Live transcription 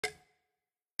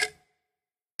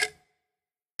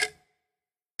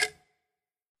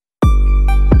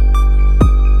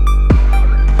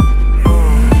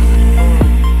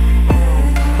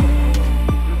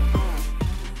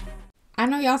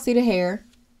y'all see the hair.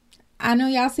 I know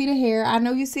y'all see the hair. I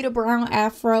know you see the brown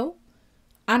afro.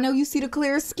 I know you see the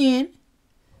clear skin.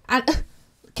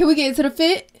 Can we get into the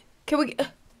fit? Can we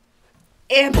get...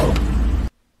 And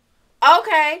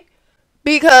okay.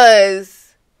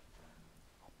 Because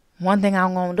one thing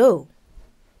I'm going to do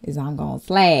is I'm going to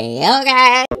slay.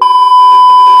 Okay.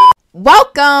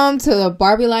 Welcome to the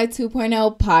Barbie Life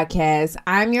 2.0 podcast.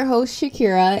 I'm your host,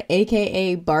 Shakira,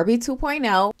 aka Barbie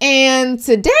 2.0. And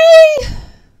today,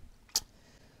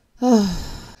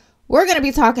 we're going to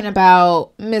be talking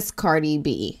about Miss Cardi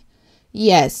B.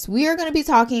 Yes, we are going to be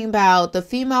talking about the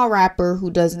female rapper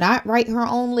who does not write her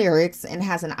own lyrics and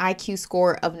has an IQ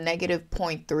score of negative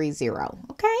 0.30.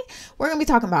 Okay? We're going to be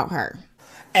talking about her.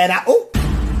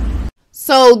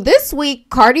 So this week,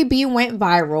 Cardi B went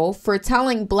viral for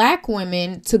telling black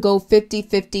women to go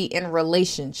 50-50 in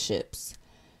relationships.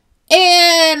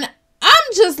 And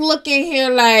I'm just looking here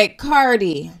like,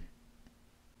 Cardi,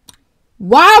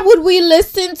 why would we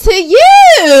listen to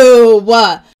you?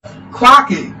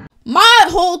 Clock it. My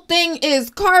whole thing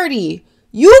is, Cardi,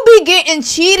 you be getting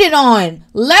cheated on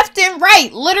left and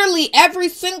right, literally every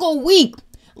single week.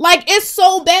 Like, it's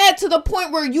so bad to the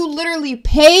point where you literally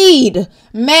paid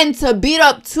men to beat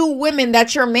up two women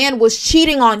that your man was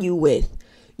cheating on you with.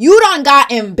 You done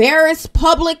got embarrassed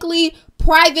publicly,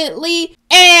 privately,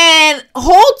 and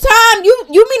whole time you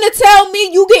mean to tell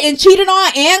me you getting cheated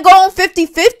on and going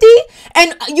 50-50?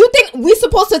 And you think we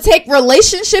supposed to take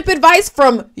relationship advice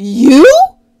from you?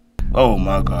 Oh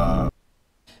my God.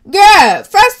 Girl,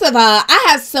 first of all, I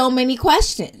have so many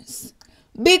questions.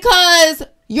 Because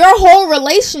your whole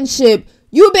relationship,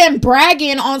 you've been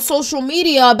bragging on social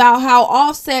media about how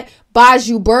Offset buys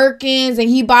you Birkins and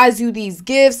he buys you these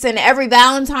gifts, and every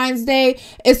Valentine's Day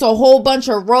it's a whole bunch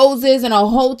of roses and a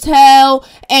hotel,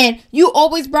 and you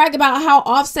always brag about how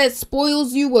Offset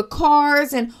spoils you with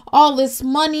cars and all this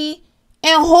money,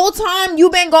 and the whole time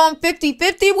you've been going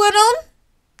 50-50 with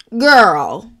him?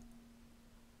 Girl.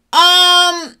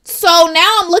 So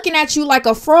now I'm looking at you like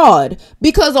a fraud,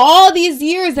 because all these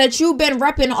years that you've been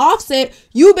repping Offset,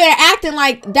 you've been acting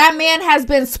like that man has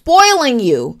been spoiling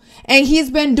you, and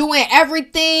he's been doing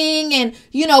everything and,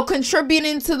 you know,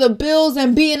 contributing to the bills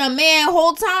and being a man.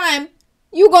 Whole time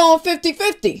you going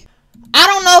 50-50. I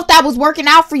don't know if that was working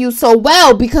out for you so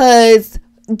well, because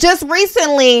just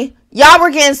recently y'all were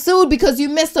getting sued because you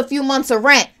missed a few months of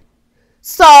rent.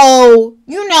 So,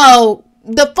 you know,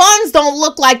 the funds don't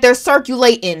look like they're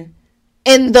circulating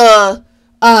in the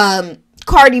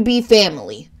Cardi B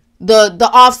family. The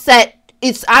Offset,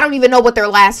 I don't even know what their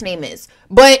last name is,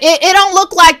 but it don't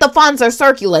look like the funds are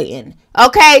circulating.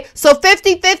 Okay, so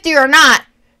 50-50 or not,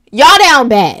 y'all down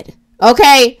bad.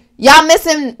 Okay, y'all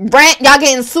missing rent, y'all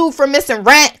getting sued for missing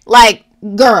rent. Like,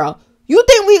 girl, you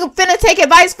think we finna take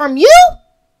advice from you?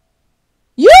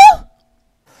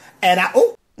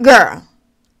 Girl,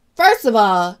 first of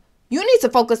all, you need to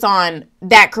focus on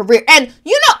that career. And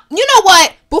you know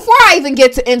what? Before I even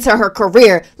get into her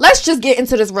career, let's just get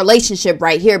into this relationship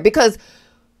right here. Because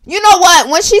you know what?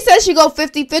 When she said she go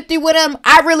 50-50 with him,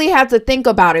 I really had to think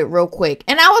about it real quick.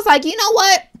 And I was like, you know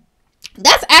what?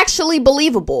 That's actually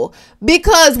believable.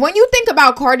 Because when you think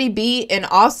about Cardi B and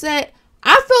Offset,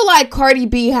 I feel like Cardi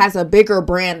B has a bigger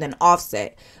brand than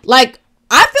Offset. Like,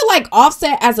 I feel like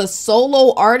Offset as a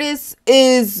solo artist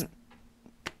is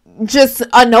just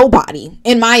a nobody,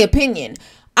 in my opinion.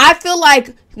 I feel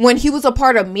like when he was a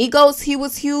part of Migos, he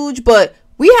was huge, but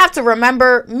we have to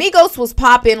remember Migos was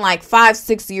popping like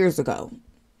 5-6 years ago.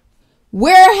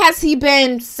 Where has he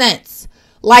been since?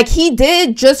 Like, he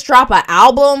did just drop an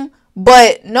album,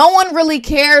 but no one really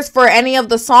cares for any of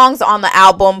the songs on the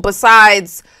album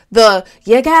besides the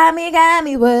 "You got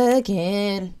me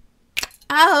working,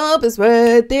 I hope it's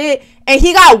worth it." And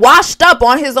he got washed up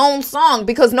on his own song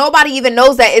because nobody even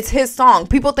knows that it's his song.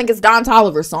 People think it's Don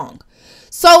Toliver's song.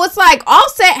 So it's like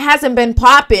Offset hasn't been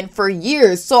popping for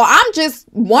years. So I'm just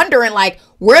wondering, like,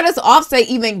 where does Offset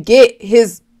even get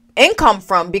his income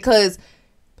from? Because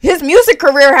his music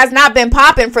career has not been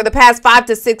popping for the past 5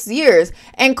 to 6 years.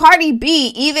 And Cardi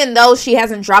B, even though she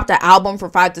hasn't dropped an album for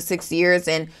 5 to 6 years,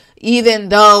 and even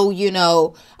though, you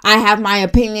know, I have my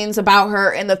opinions about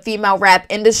her in the female rap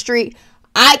industry,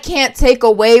 I can't take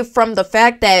away from the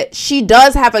fact that she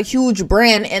does have a huge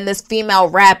brand in this female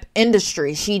rap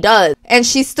industry. She does. And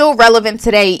she's still relevant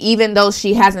today, even though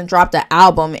she hasn't dropped an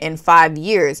album in 5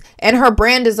 years. And her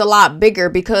brand is a lot bigger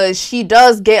because she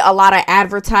does get a lot of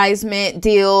advertisement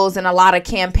deals and a lot of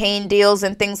campaign deals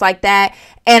and things like that.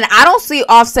 And I don't see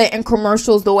Offset in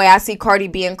commercials the way I see Cardi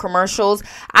B in commercials.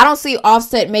 I don't see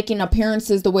Offset making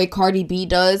appearances the way Cardi B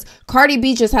does. Cardi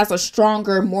B just has a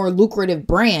stronger, more lucrative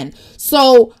brand.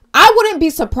 So I wouldn't be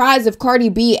surprised if Cardi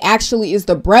B actually is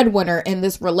the breadwinner in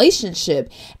this relationship.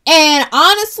 And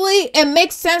honestly, it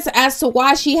makes sense as to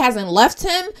why she hasn't left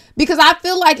him, because I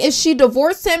feel like if she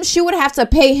divorced him, she would have to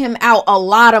pay him out a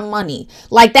lot of money.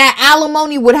 Like that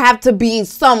alimony would have to be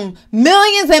some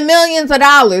millions and millions of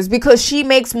dollars because she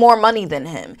makes more money than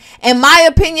him. In my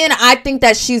opinion, I think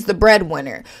that she's the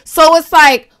breadwinner. So it's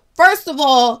like, first of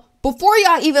all, before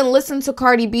y'all even listen to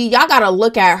Cardi B, y'all gotta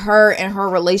look at her and her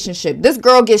relationship. This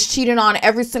girl gets cheated on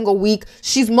every single week.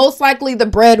 She's most likely the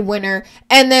breadwinner.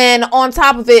 And then on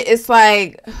top of it, it's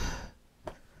like,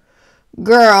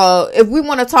 girl, if we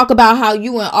want to talk about how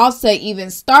you and Offset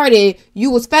even started, you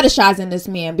was fetishizing this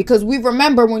man. Because we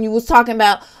remember when you was talking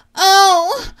about,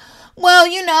 oh, well,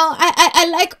 you know, I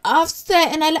like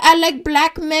Offset and I like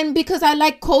black men because I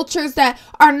like cultures that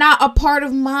are not a part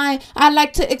of mine. I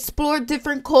like to explore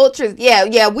different cultures.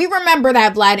 Yeah, we remember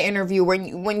that Vlad interview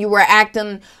when you were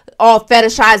acting all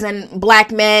fetishizing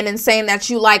black men and saying that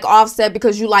you like Offset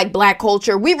because you like black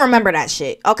culture. We remember that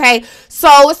shit, okay?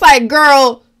 So it's like,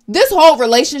 girl, this whole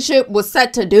relationship was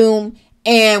set to doom.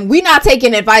 And we not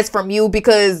taking advice from you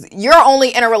because you're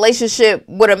only in a relationship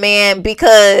with a man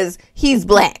because he's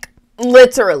black.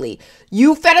 Literally.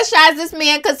 You fetishized this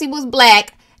man because he was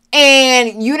black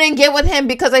and you didn't get with him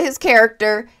because of his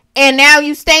character. And now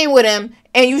you staying with him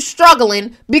and you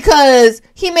struggling because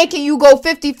he making you go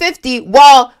 50-50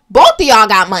 while both of y'all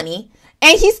got money.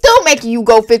 And he's still making you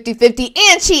go 50-50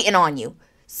 and cheating on you.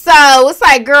 So it's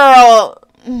like, girl...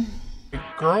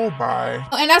 bye.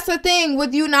 And that's the thing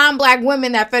with you non-black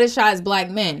women that fetishize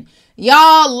black men.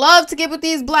 Y'all love to get with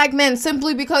these black men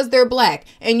simply because they're black.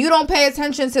 And you don't pay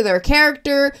attention to their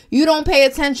character. You don't pay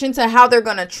attention to how they're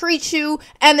going to treat you.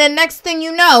 And then next thing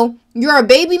you know, you're a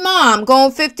baby mom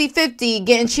going 50-50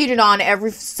 getting cheated on every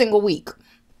single week.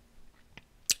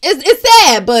 It's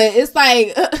sad, but it's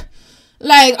like,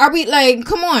 are we like,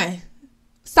 come on.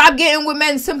 Stop getting with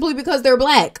men simply because they're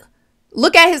black.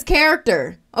 Look at his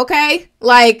character, okay?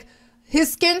 Like,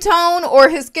 his skin tone or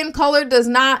his skin color does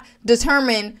not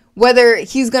determine whether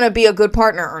he's going to be a good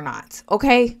partner or not,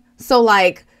 okay? So,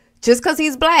 like, just because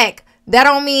he's black, that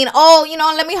don't mean, oh, you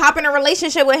know, let me hop in a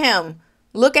relationship with him.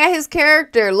 Look at his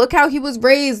character. Look how he was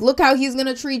raised. Look how he's going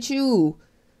to treat you.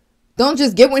 Don't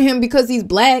just get with him because he's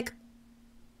black.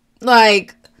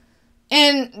 Like...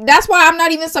 And that's why I'm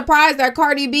not even surprised that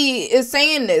Cardi B is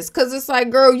saying this. Because it's like,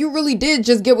 girl, you really did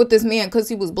just get with this man because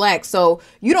he was black. So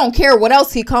you don't care what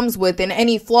else he comes with and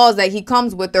any flaws that he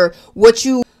comes with or what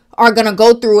you are going to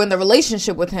go through in the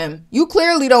relationship with him. You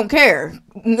clearly don't care.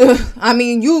 I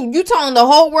mean, you telling the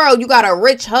whole world you got a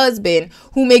rich husband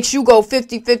who makes you go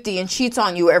 50-50 and cheats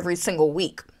on you every single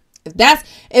week. It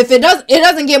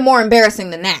doesn't get more embarrassing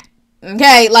than that.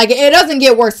 Okay? Like, it doesn't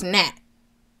get worse than that.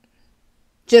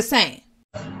 Just saying.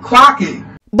 Clock it.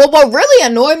 But what really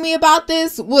annoyed me about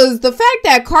this was the fact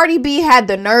that Cardi B had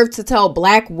the nerve to tell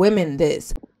black women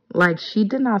this. Like, she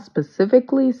did not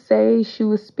specifically say she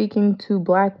was speaking to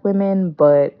black women,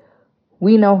 but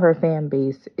we know her fan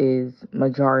base is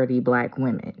majority black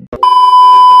women.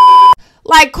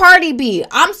 Like, Cardi B,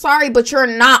 I'm sorry, but you're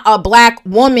not a black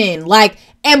woman. Like,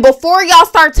 and before y'all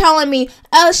start telling me,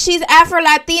 oh, she's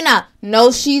Afro-Latina.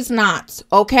 No, she's not,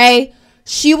 okay?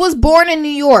 She was born in New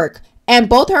York, and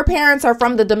both her parents are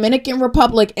from the Dominican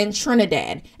Republic and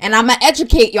Trinidad. And I'm going to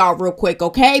educate y'all real quick,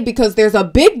 okay? Because there's a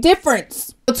big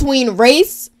difference between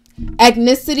race,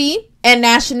 ethnicity, and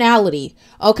nationality,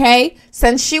 okay?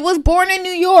 Since she was born in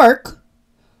New York,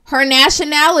 her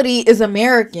nationality is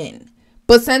American.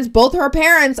 But since both her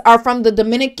parents are from the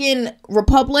Dominican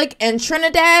Republic and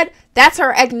Trinidad, that's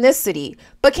her ethnicity.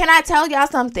 But can I tell y'all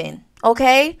something,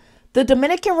 okay? The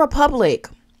Dominican Republic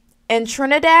and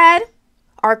Trinidad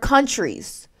are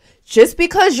countries. Just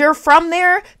because you're from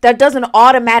there, that doesn't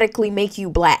automatically make you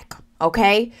black,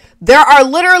 okay? There are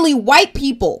literally white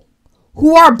people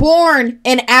who are born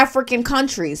in African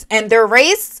countries, and their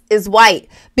race is white.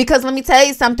 Because let me tell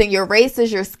you something, your race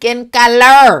is your skin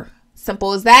color.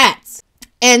 Simple as that.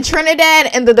 And Trinidad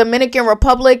and the Dominican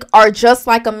Republic are just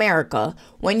like America.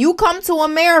 When you come to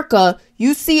America,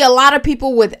 you see a lot of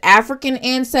people with African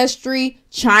ancestry,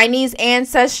 Chinese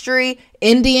ancestry,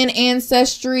 Indian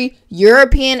ancestry,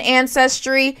 European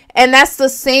ancestry, and that's the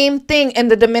same thing in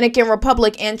the Dominican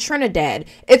Republic and Trinidad.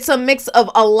 It's a mix of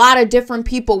a lot of different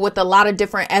people with a lot of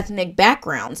different ethnic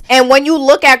backgrounds. And when you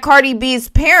look at Cardi B's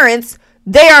parents,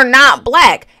 they are not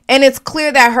black. And it's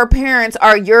clear that her parents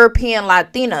are European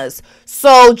Latinas.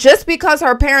 So just because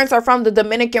her parents are from the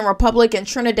Dominican Republic and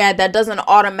Trinidad, that doesn't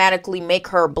automatically make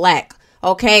her black.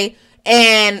 Okay?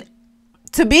 And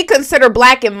to be considered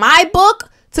black in my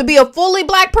book, To be a fully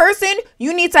black person,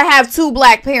 you need to have 2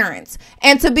 black parents.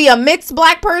 And to be a mixed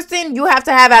black person, you have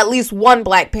to have at least 1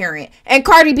 black parent. And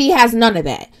Cardi B has none of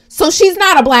that. So she's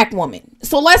not a black woman.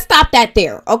 So let's stop that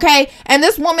there, okay? And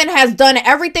this woman has done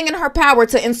everything in her power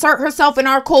to insert herself in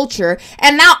our culture.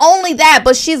 And not only that,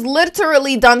 but she's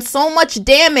literally done so much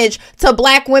damage to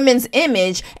black women's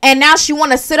image. And now she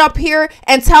want to sit up here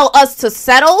and tell us to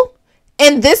settle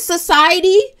in this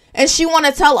society. And she want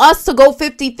to tell us to go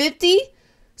 50-50.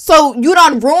 So you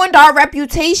done ruined our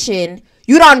reputation.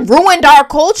 You done ruined our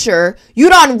culture. You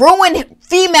done ruined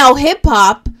female hip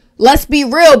hop. Let's be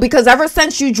real, because ever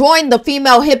since you joined the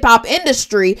female hip hop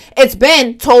industry, it's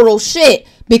been total shit.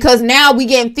 Because now we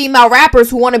getting female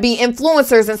rappers who want to be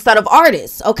influencers instead of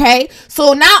artists, okay?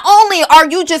 So not only are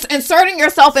you just inserting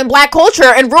yourself in black culture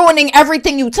and ruining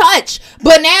everything you touch,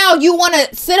 but now you want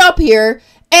to sit up here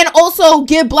and also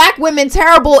give black women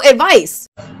terrible advice.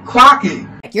 Clocky.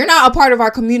 You're not a part of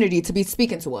our community to be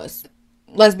speaking to us.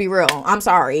 Let's be real. I'm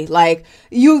sorry. Like,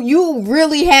 you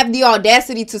really have the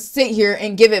audacity to sit here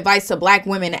and give advice to black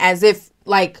women as if,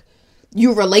 like,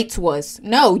 you relate to us.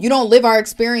 No, you don't live our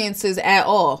experiences at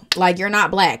all. Like, you're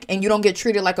not black, and you don't get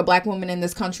treated like a black woman in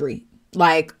this country.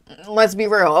 Like, let's be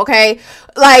real, okay?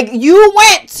 Like, you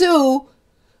went to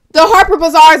the Harper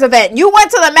Bazaar's event. You went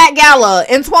to the Met Gala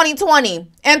in 2020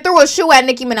 and threw a shoe at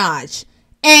Nicki Minaj.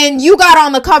 And you got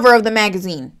on the cover of the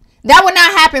magazine. That would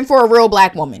not happen for a real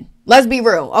black woman. Let's be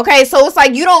real. Okay, so it's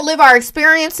like you don't live our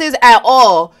experiences at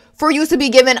all for you to be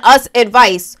giving us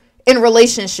advice in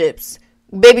relationships.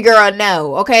 Baby girl,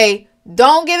 no. Okay,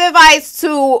 don't give advice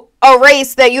to a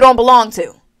race that you don't belong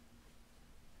to.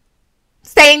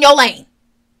 Stay in your lane.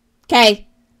 Okay,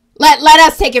 let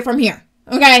us take it from here.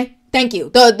 Okay, thank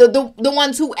you. The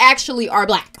ones who actually are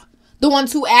black, the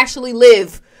ones who actually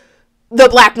live the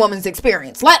black woman's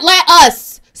experience. Let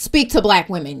us speak to black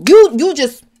women. You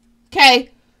just,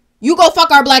 okay, you go fuck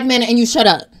our black men and you shut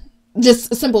up.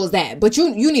 Just as simple as that. But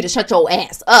you need to shut your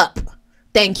ass up.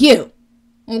 Thank you.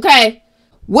 Okay.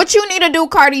 What you need to do,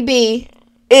 Cardi B,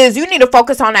 is you need to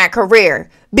focus on that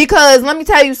career. Because let me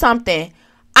tell you something.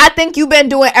 I think you've been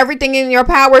doing everything in your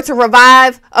power to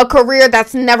revive a career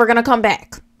that's never going to come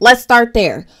back. Let's start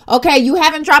there. Okay, you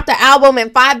haven't dropped the album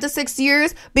in 5 to 6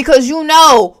 years because you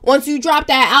know once you drop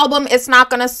that album, it's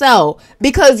not going to sell.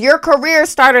 Because your career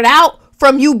started out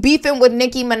from you beefing with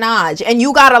Nicki Minaj and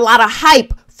you got a lot of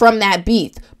hype from that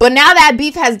beef. But now that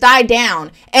beef has died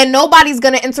down and nobody's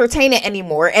going to entertain it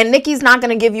anymore and Nicki's not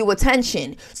going to give you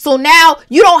attention. So now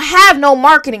you don't have no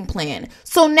marketing plan.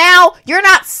 So now you're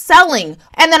not selling.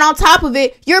 And then on top of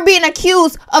it, you're being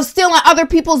accused of stealing other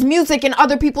people's music and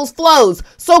other people's flows.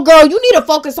 So girl, you need to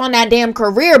focus on that damn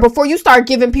career before you start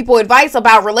giving people advice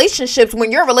about relationships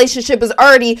when your relationship is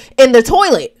already in the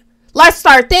toilet. Let's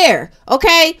start there.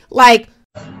 Okay? Like,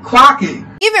 Clocky.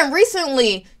 Even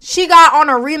recently, she got on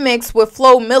a remix with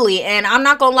Flo Milli, and I'm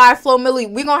not gonna lie, Flo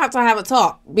Milli, we're gonna have a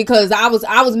talk because I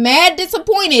was mad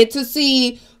disappointed to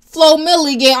see Flo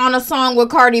Milli get on a song with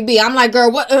Cardi B. I'm like, girl,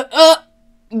 what?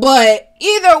 But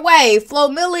either way, Flo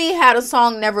Milli had a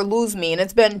song Never Lose Me, and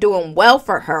it's been doing well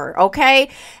for her, okay?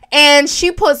 And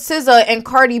she put SZA and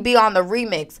Cardi B on the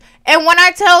remix, and when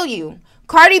I tell you,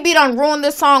 Cardi B done ruined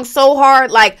this song so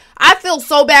hard. Like, I feel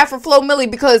so bad for Flo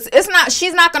Milli because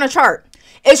she's not going to chart.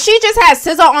 If she just had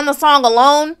SZA on the song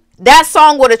alone, that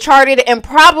song would have charted and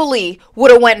probably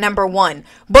would have went #1.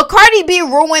 But Cardi B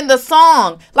ruined the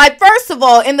song. Like, first of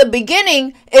all, in the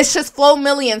beginning, it's just Flo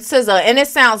Milli and SZA, and it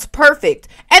sounds perfect.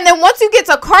 And then once you get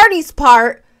to Cardi's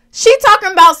part, she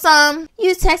talking about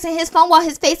you texting his phone while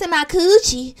his face in my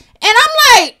coochie. And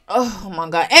I'm like, oh my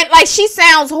God. And like, she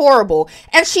sounds horrible.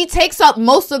 And she takes up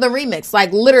most of the remix.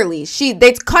 Like, literally,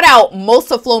 they cut out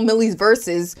most of Flo Milli's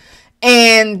verses.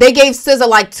 And they gave SZA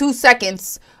like 2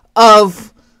 seconds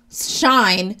of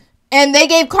shine. And they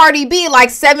gave Cardi B like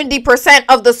 70%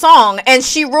 of the song. And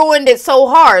she ruined it so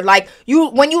hard. Like,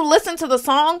 when you listen to the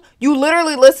song, you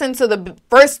literally listen to the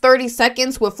first 30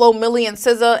 seconds with Flo Milli and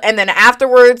SZA. And then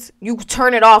afterwards, you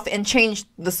turn it off and change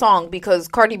the song. Because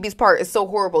Cardi B's part is so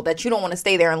horrible that you don't want to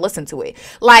stay there and listen to it.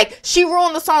 Like, she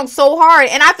ruined the song so hard.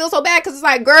 And I feel so bad because it's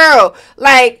like, girl,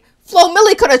 like, Flo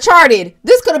Milli could have charted.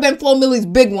 This could have been Flo Milli's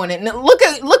big one. And look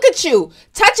at you.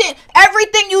 Touching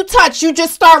everything you touch, you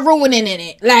just start ruining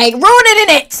it. Like, ruining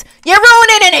it. You're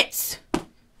ruining it.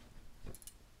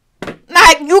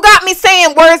 Like, you got me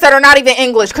saying words that are not even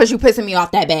English because you pissing me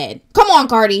off that bad. Come on,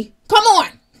 Cardi. Come on.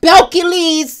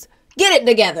 Belkeleys. Get it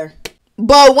together.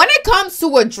 But when it comes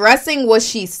to addressing what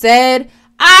she said,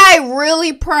 I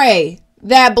really pray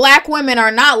that black women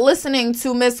are not listening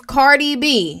to Miss Cardi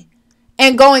B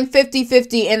and going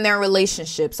 50-50 in their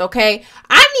relationships, okay?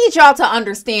 I need y'all to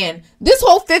understand this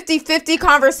whole 50-50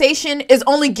 conversation is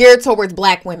only geared towards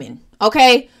black women,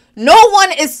 okay? No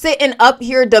one is sitting up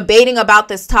here debating about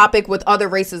this topic with other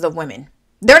races of women.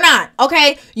 They're not,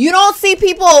 okay? You don't see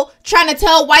people trying to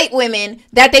tell white women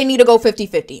that they need to go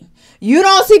 50-50. You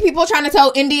don't see people trying to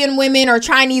tell Indian women or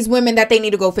Chinese women that they need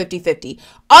to go 50-50.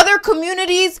 Other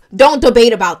communities don't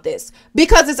debate about this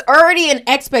because it's already an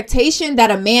expectation that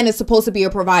a man is supposed to be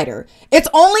a provider. It's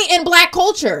only in black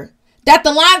culture that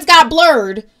the lines got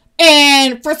blurred,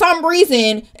 and for some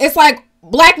reason, it's like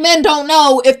black men don't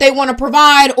know if they want to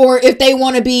provide or if they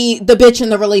want to be the bitch in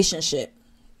the relationship.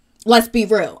 Let's be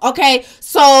real, okay?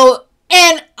 So,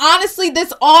 and honestly,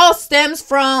 this all stems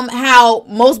from how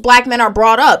most black men are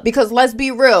brought up, because let's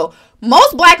be real,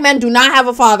 most black men do not have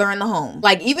a father in the home.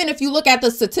 Like, even if you look at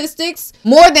the statistics,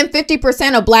 more than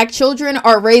 50% of black children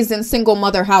are raised in single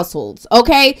mother households,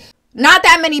 okay? Not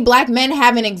that many black men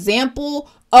have an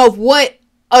example of what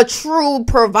a true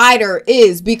provider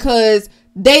is, because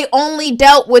they only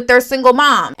dealt with their single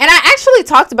mom. And I actually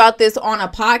talked about this on a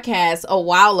podcast a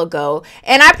while ago,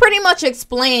 and I pretty much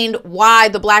explained why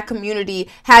the black community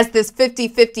has this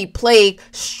 50-50 plague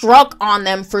struck on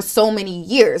them for so many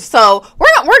years. So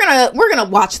we're gonna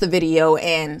watch the video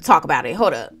and talk about it.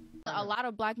 Hold up. A lot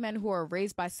of black men who are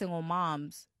raised by single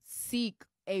moms seek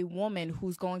a woman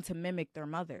who's going to mimic their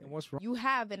mother. What's wrong? You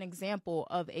have an example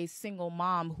of a single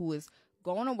mom who is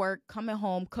going to work, coming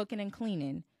home, cooking and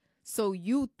cleaning. So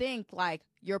you think like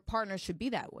your partner should be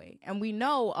that way. And we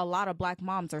know a lot of black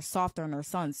moms are softer on their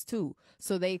sons too.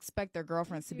 So they expect their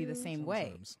girlfriends to be the same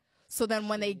way. So then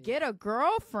when they get a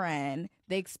girlfriend,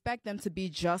 they expect them to be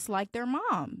just like their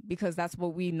mom, because that's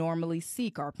what we normally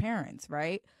seek, our parents,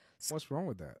 right? So What's wrong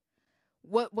with that?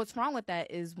 what's wrong with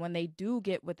that is when they do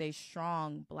get with a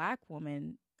strong black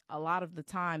woman, a lot of the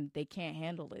time they can't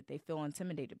handle it. They feel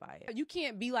intimidated by it. You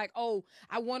can't be like, oh,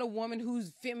 I want a woman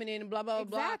who's feminine and blah, blah,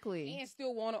 Exactly. blah. And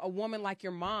still want a woman like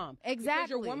your mom. Exactly. Because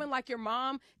your woman like your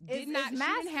mom Is she didn't have the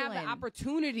masculine.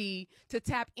 opportunity to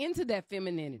tap into that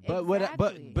femininity. But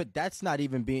Exactly. but that's not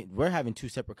even being. We're having two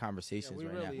separate conversations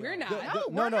right now. We're not. No,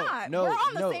 we're not. We're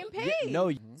on the same page.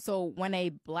 No, So when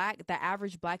the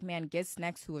average black man gets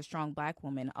next to a strong black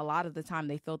woman, a lot of the time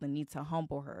they feel the need to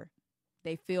humble her.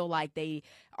 They feel like they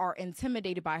are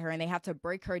intimidated by her and they have to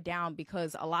break her down,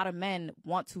 because a lot of men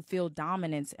want to feel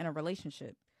dominance in a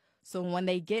relationship. So when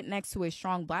they get next to a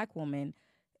strong black woman,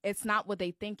 it's not what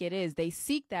they think it is. They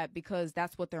seek that because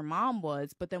that's what their mom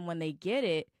was. But then when they get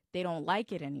it, they don't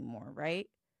like it anymore, right?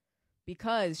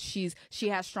 Because she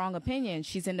has strong opinions.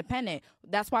 She's independent.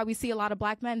 That's why we see a lot of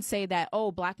black men say that,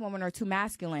 oh, black women are too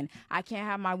masculine. I can't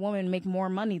have my woman make more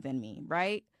money than me,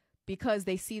 right? Because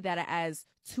they see that as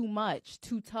too much,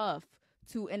 too tough,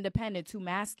 too independent, too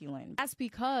masculine. That's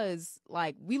because,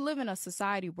 like, we live in a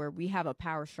society where we have a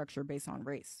power structure based on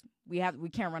race. We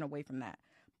can't run away from that.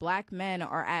 Black men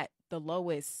are at the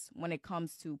lowest when it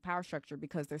comes to power structure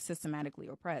because they're systematically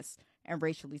oppressed and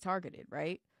racially targeted,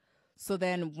 right? So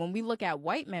then when we look at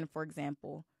white men, for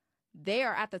example, they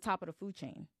are at the top of the food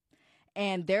chain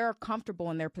and they're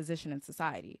comfortable in their position in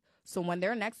society. So when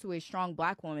they're next to a strong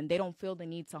black woman, they don't feel the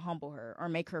need to humble her or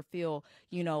make her feel,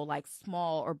 like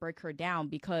small or break her down,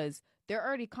 because they're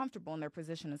already comfortable in their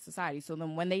position in society. So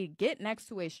then when they get next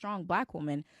to a strong black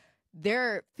woman,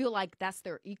 they feel like that's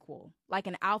their equal, like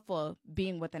an alpha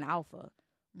being with an alpha,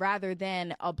 rather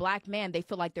than a black man. They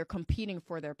feel like they're competing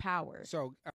for their power.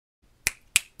 So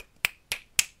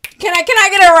Can I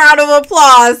get a round of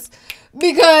applause?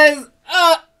 Because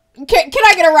can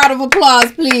I get a round of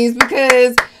applause, please?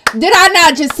 Because did I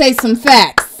not just say some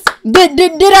facts? Did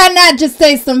I not just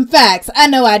say some facts? I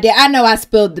know I did. I know I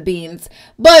spilled the beans.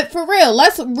 But for real,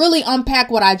 let's really unpack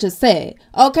what I just said,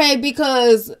 okay?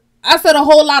 Because I said a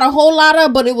whole lot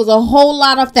of, but it was a whole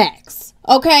lot of facts,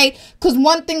 okay? Because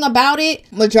one thing about it,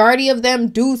 majority of them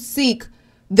do seek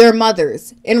their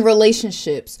mothers in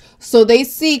relationships. So they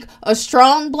seek a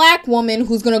strong black woman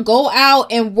who's going to go out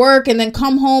and work and then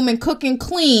come home and cook and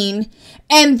clean.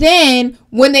 And then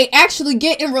when they actually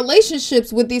get in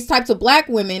relationships with these types of black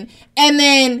women, and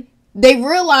then they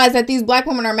realize that these black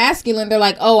women are masculine, they're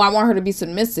like, oh, I want her to be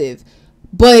submissive.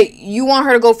 But you want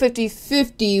her to go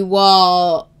 50-50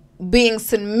 while being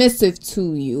submissive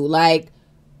to you. Like,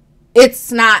 it's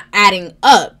not adding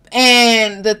up.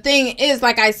 And the thing is,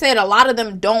 like I said, a lot of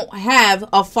them don't have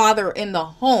a father in the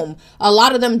home. A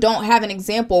lot of them don't have an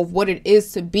example of what it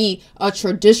is to be a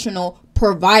traditional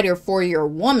provider for your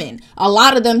woman. A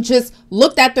lot of them just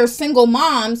looked at their single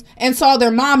moms and saw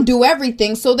their mom do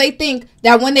everything. So they think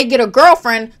that when they get a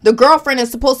girlfriend, the girlfriend is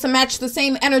supposed to match the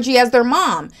same energy as their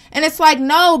mom. And it's like,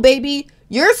 no, baby.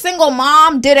 Your single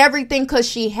mom did everything because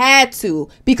she had to,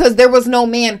 because there was no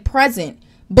man present.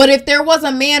 But if there was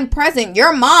a man present,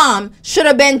 your mom should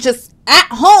have been just at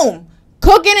home,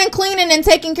 cooking and cleaning and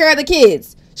taking care of the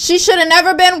kids. She should have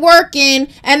never been working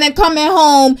and then coming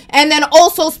home and then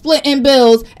also splitting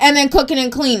bills and then cooking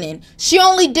and cleaning. She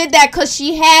only did that because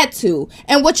she had to.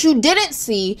 And what you didn't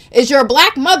see is your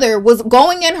black mother was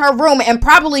going in her room and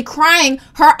probably crying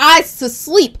her eyes to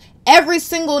sleep every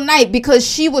single night because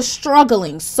she was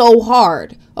struggling so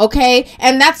hard. Okay?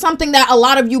 And that's something that a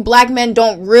lot of you black men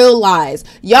don't realize.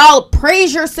 Y'all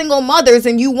praise your single mothers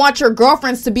and you want your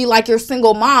girlfriends to be like your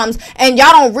single moms, and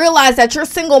y'all don't realize that your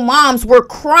single moms were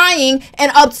crying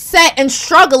and upset and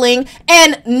struggling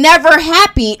and never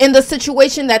happy in the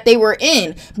situation that they were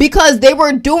in because they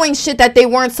were doing shit that they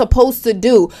weren't supposed to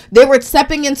do. They were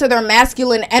stepping into their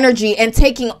masculine energy and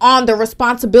taking on the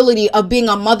responsibility of being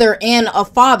a mother and a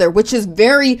father, which is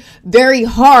very, very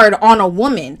hard on a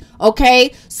woman.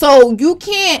 Okay? So you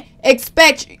can't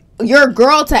expect your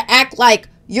girl to act like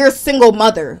your single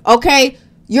mother, okay?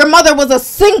 Your mother was a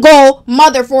single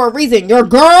mother for a reason. Your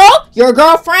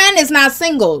girlfriend is not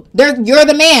single. You're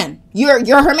the man.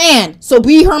 You're her man. So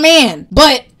be her man.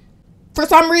 But for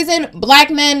some reason,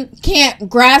 black men can't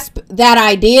grasp that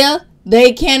idea.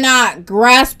 They cannot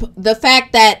grasp the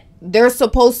fact that they're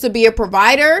supposed to be a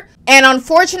provider. And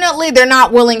unfortunately, they're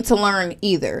not willing to learn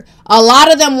either. A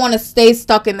lot of them want to stay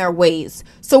stuck in their ways.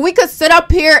 So we could sit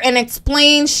up here and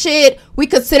explain shit. We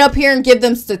could sit up here and give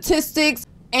them statistics.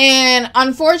 And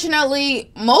unfortunately,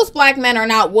 most black men are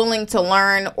not willing to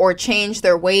learn or change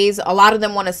their ways. A lot of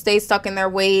them want to stay stuck in their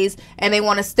ways, and they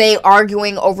want to stay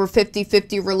arguing over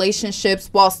 50-50 relationships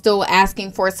while still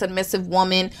asking for a submissive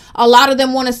woman. A lot of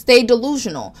them want to stay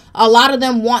delusional. A lot of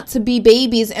them want to be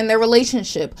babies in their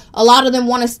relationship. A lot of them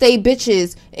want to stay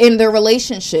bitches in their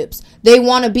relationships. They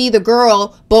want to be the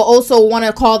girl, but also want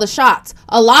to call the shots.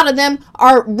 A lot of them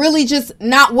are really just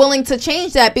not willing to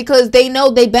change that because they know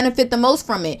they benefit the most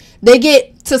from it. They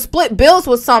get to split bills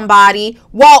with somebody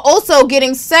while also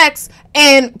getting sex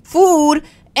and food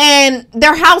and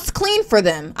their house clean for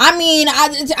them. I mean,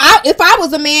 if I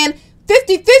was a man,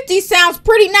 50-50 sounds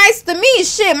pretty nice to me.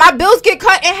 Shit, my bills get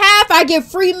cut in half. I get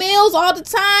free meals all the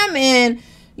time. And,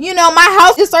 you know, my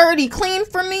house is already clean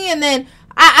for me. And then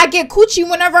I get coochie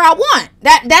whenever I want.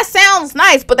 That sounds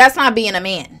nice, but that's not being a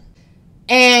man.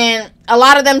 And a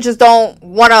lot of them just don't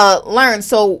want to learn.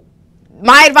 So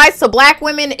my advice to black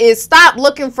women is stop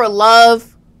looking for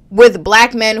love with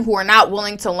black men who are not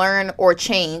willing to learn or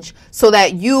change so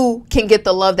that you can get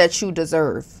the love that you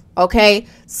deserve. Okay?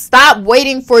 Stop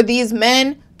waiting for these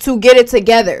men to get it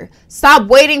together. Stop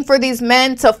waiting for these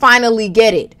men to finally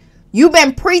get it. You've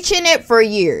been preaching it for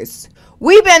years.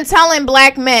 We've been telling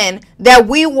black men that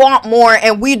we want more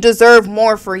and we deserve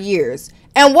more for years.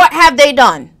 And what have they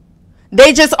done?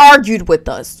 They just argued with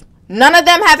us. None of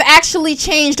them have actually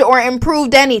changed or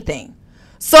improved anything.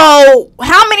 So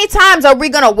how many times are we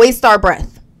going to waste our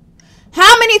breath?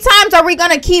 How many times are we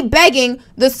going to keep begging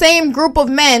the same group of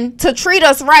men to treat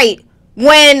us right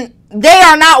when they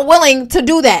are not willing to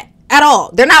do that at all?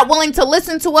 They're not willing to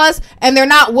listen to us and they're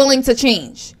not willing to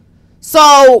change.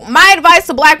 So my advice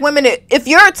to black women, if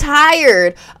you're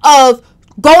tired of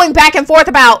going back and forth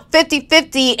about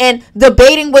 50-50 and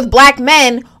debating with black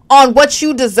men on what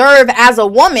you deserve as a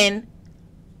woman,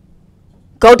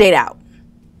 go date out.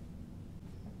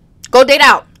 Go date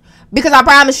out. Because I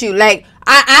promise you, like,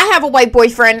 I have a white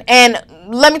boyfriend, and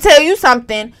let me tell you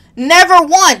something. Never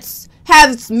once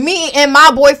has me and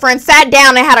my boyfriend sat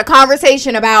down and had a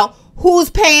conversation about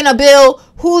who's paying a bill,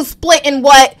 who's splitting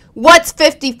what's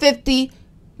 50-50.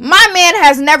 My man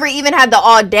has never even had the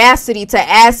audacity to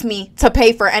ask me to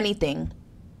pay for anything.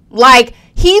 Like,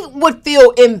 he would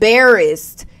feel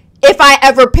embarrassed if I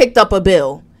ever picked up a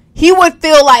bill. He would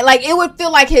feel like it would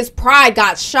feel like his pride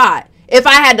got shot if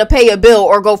I had to pay a bill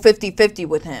or go 50-50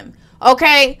 with him.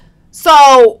 Okay?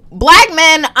 So, black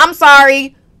men, I'm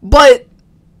sorry, but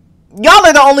y'all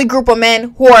are the only group of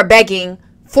men who are begging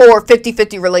for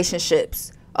 50-50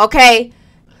 relationships. Okay?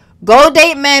 Go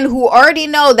date men who already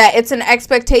know that it's an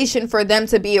expectation for them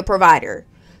to be a provider.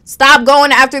 Stop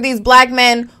going after these black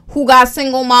men who got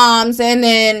single moms and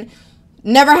then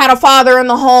never had a father in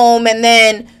the home and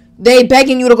then they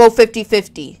begging you to go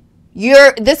 50-50.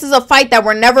 This is a fight that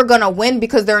we're never going to win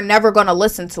because they're never going to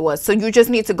listen to us. So you just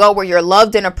need to go where you're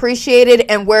loved and appreciated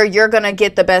and where you're going to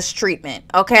get the best treatment.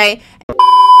 Okay?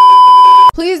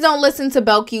 Please don't listen to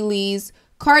Belky Lee's.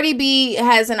 Cardi B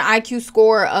has an IQ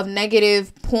score of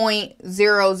negative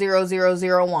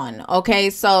 .00001. Okay,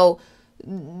 so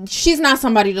she's not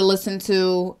somebody to listen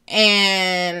to,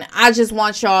 and I just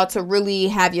want y'all to really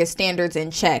have your standards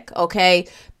in check, okay?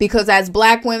 Because as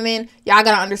black women, y'all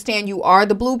gotta understand you are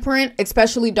the blueprint,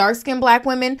 especially dark-skinned black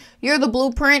women. You're the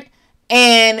blueprint,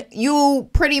 and you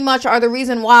pretty much are the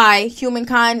reason why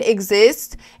humankind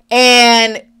exists,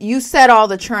 and you set all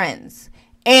the trends.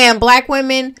 And black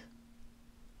women,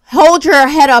 hold your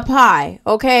head up high,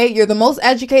 okay? You're the most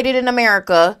educated in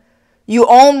America. You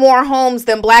own more homes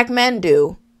than black men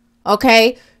do,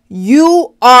 okay?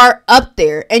 You are up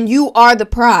there, and you are the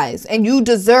prize, and you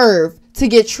deserve to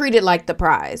get treated like the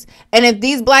prize. And if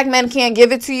these black men can't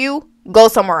give it to you, go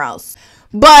somewhere else.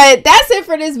 But that's it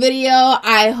for this video.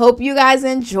 I hope you guys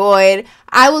enjoyed.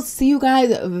 I will see you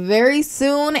guys very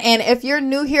soon. And if you're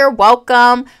new here,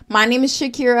 welcome. My name is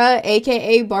Shakira,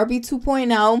 aka Barbie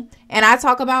 2.0. And I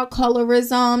talk about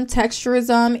colorism,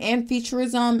 texturism, and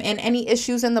featureism, and any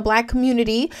issues in the black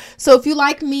community. So if you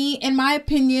like me and my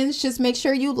opinions, just make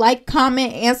sure you like,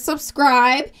 comment, and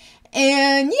subscribe.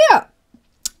 And yeah,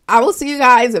 I will see you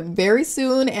guys very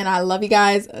soon. And I love you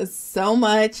guys so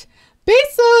much.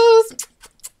 Peace.